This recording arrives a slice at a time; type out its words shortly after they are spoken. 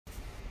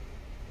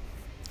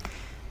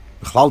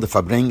Chlal, the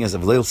Farbrengens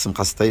of Leil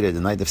Simchas Torah,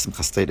 the night of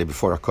Simchas Torah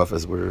before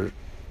Hakofas, were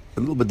a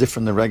little bit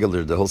different than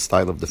regular, the whole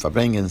style of the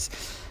Farbrengens.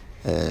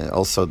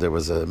 Also, there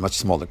was a much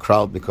smaller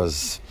crowd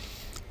because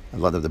a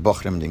lot of the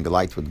Bochrim in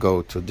Geleit would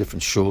go to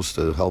different shuls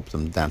to help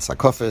them dance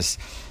Hakofas.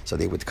 So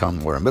they would come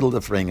more in the middle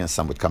of the Farbrengens,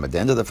 some would come at the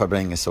end of the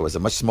Farbrengens, so it was a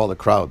much smaller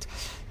crowd.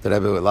 The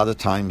Rebbe, a lot of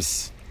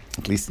times,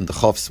 at least in the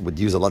Chofs, would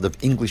use a lot of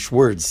English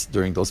words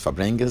during those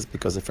Farbrengens,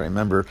 because if I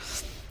remember,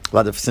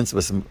 since it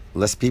was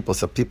less people,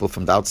 so people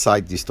from the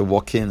outside used to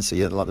walk in, so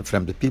you had a lot of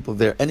friendly people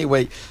there.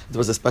 Anyway, there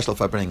was a special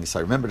Farbrengen. So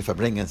I remember the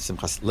Farbrengen,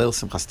 Leil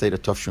Simchas Torah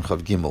Tovshin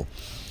Chav Gimel.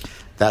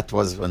 That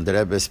was when the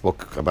Rebbe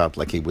spoke about,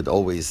 like he would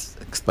always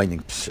explaining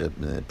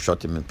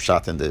Pshatim and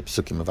Pshat and the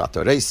Psukim of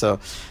Ato Reisa,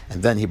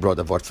 and then he brought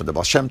a word from the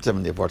Baal Shem Tov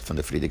and the word from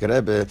the Friediger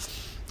Rebbe,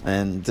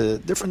 and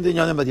different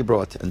inyanim that he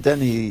brought. And then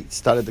he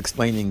started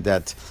explaining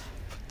that,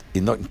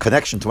 in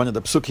connection to one of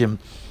the Psukim,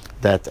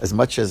 that as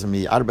much as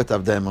mi arbet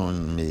avdem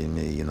and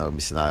mi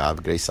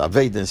av grace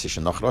avedens,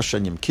 Yishanoch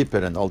Roshan, Yom Kippur,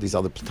 and all these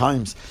other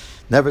times,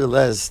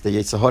 nevertheless, the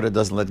Yetzer Hara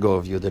doesn't let go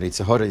of you. The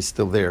Yetzer Hara is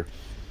still there.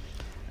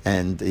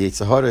 And the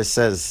Yetzer Hara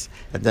says,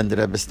 and then the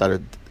Rebbe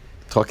started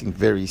talking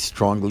very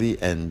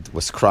strongly and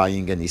was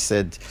crying, and he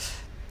said,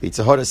 the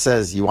Yetzer Hara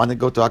says, you want to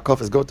go to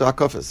Hakofas, go to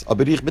Hakofas.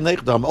 Aber ich bin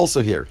nicht da, I'm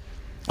also here.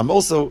 I'm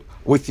also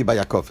with you by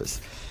Hakofas.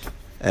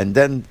 And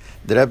then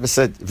the Rebbe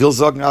said, Vil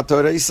sagen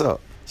Ato Reisa,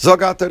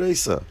 sag Ato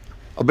Reisa.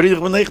 Aber ich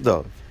bin nicht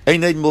da.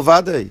 Ein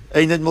Mulvade.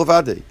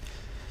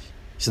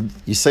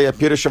 You say a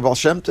Pirush of Baal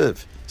Shem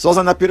Tov. So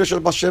sein a Pirush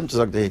of Baal Shem Tov,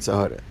 sagt der Yetzer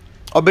Hara.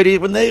 Aber ich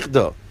bin nicht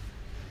da.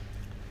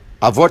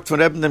 A Wort von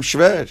Rebbe dem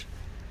schwer.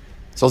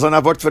 So sein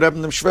a Wort von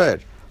Rebbe dem schwer.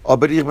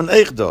 Aber ich bin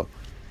nicht da.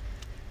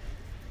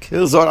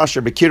 Kil Zor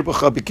Asher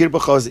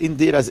Bekirbacha is in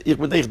there as ich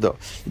bin nicht da.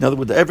 In other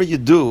words, whatever you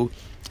do,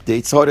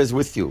 the Yetzer Hara is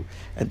with you.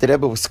 And the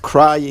Rebbe was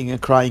crying,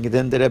 and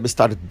then the Rebbe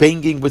started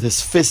banging with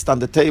his fist on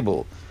the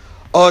table.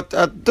 Ot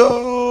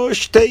ado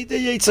shtei de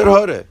Yetzer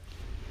Hara.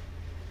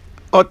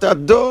 Ot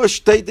ado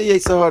shtei de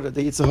Yetzer Hara.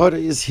 The Yetzer Hara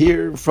is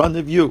here in front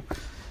of you.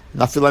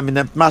 Nafilam in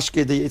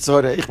mashke de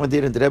Yetzer Hara. Ich and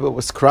the Rebbe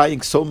was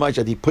crying so much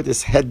that he put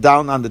his head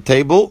down on the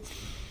table,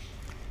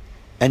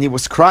 and he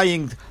was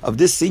crying of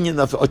this scene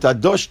of Ot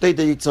ado shtei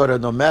de Yetzer Hara.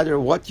 No matter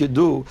what you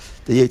do,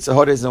 the Yetzer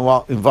Hara is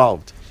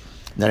involved.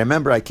 And I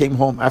remember I came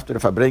home after the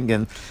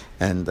Farbrengen,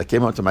 and I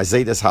came home to my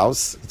Zayda's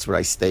house. It's where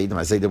I stayed.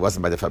 My Zayda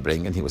wasn't by the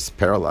Farbrengen. He was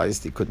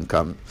paralyzed. He couldn't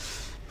come.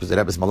 It was the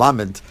Rebbe's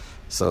Malamed,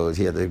 so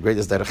he had the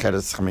greatest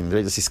Derech,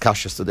 greatest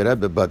Iskashas to the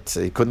Rebbe, but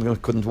he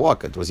couldn't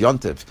walk. It was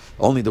Yontiv.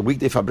 Only the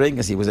weekday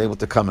Farbrengen he was able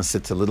to come and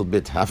sit a little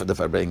bit, half of the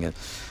Farbrengen.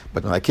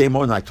 But when I came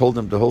home, I told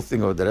him the whole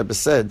thing of what the Rebbe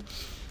said.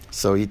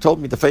 So he told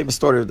me the famous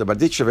story of the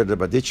Berditchever. The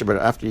Berditchever,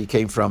 after he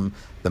came from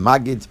the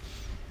Magid,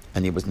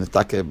 and he was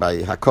nitake by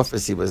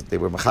Hakofes, they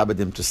were mechabed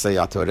him to say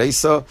Ato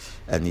Reisa,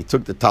 and he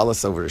took the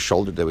talis over his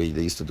shoulder the way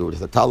they used to do with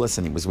the talis,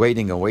 and he was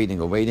waiting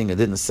and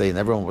didn't say, and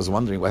everyone was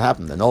wondering what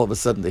happened. And all of a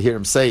sudden they hear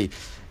him say,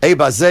 Ei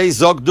bazei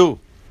zogdu.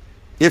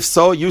 If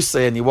so, you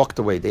say, and he walked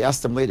away. They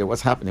asked him later,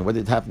 what's happening? What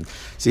did happen?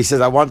 So he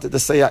says, I wanted to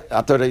say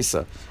Ato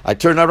Reisa. I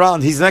turn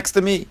around, he's next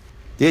to me.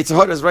 The Yetzer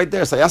Hara is right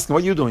there. So I asked him,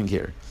 what are you doing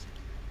here?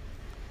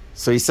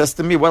 So he says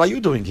to me, what are you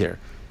doing here?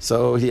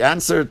 So he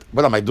answered,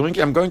 what am I doing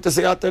here? I'm going to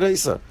say Ato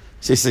Reisa.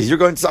 So he says, you're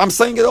going to, I'm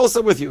saying it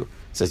also with you. He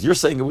says, you're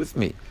saying it with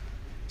me. He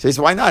says,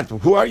 why not?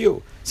 Who are you?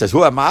 He says,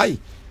 who am I?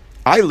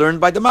 I learned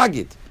by the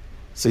Magid.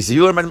 So he says,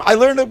 you learned by the I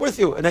learned it with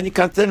you. And then he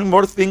continued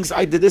more things.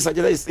 I did this, I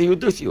did that. He would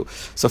do with you.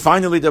 So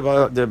finally the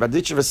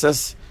Berditchever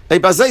says, Hey,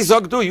 bazei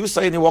zogdu, you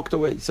say, and he walked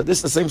away. So this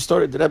is the same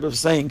story the Rebbe was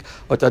saying,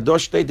 but the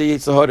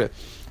tziyur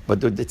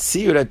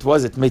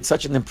it made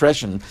such an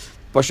impression.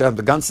 The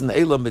ganzen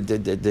Elam,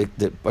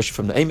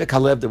 from the Emek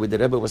Halev, the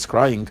Rebbe was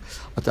crying,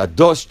 with the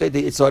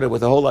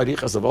whole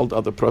arichas of all the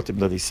other protim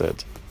that he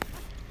said.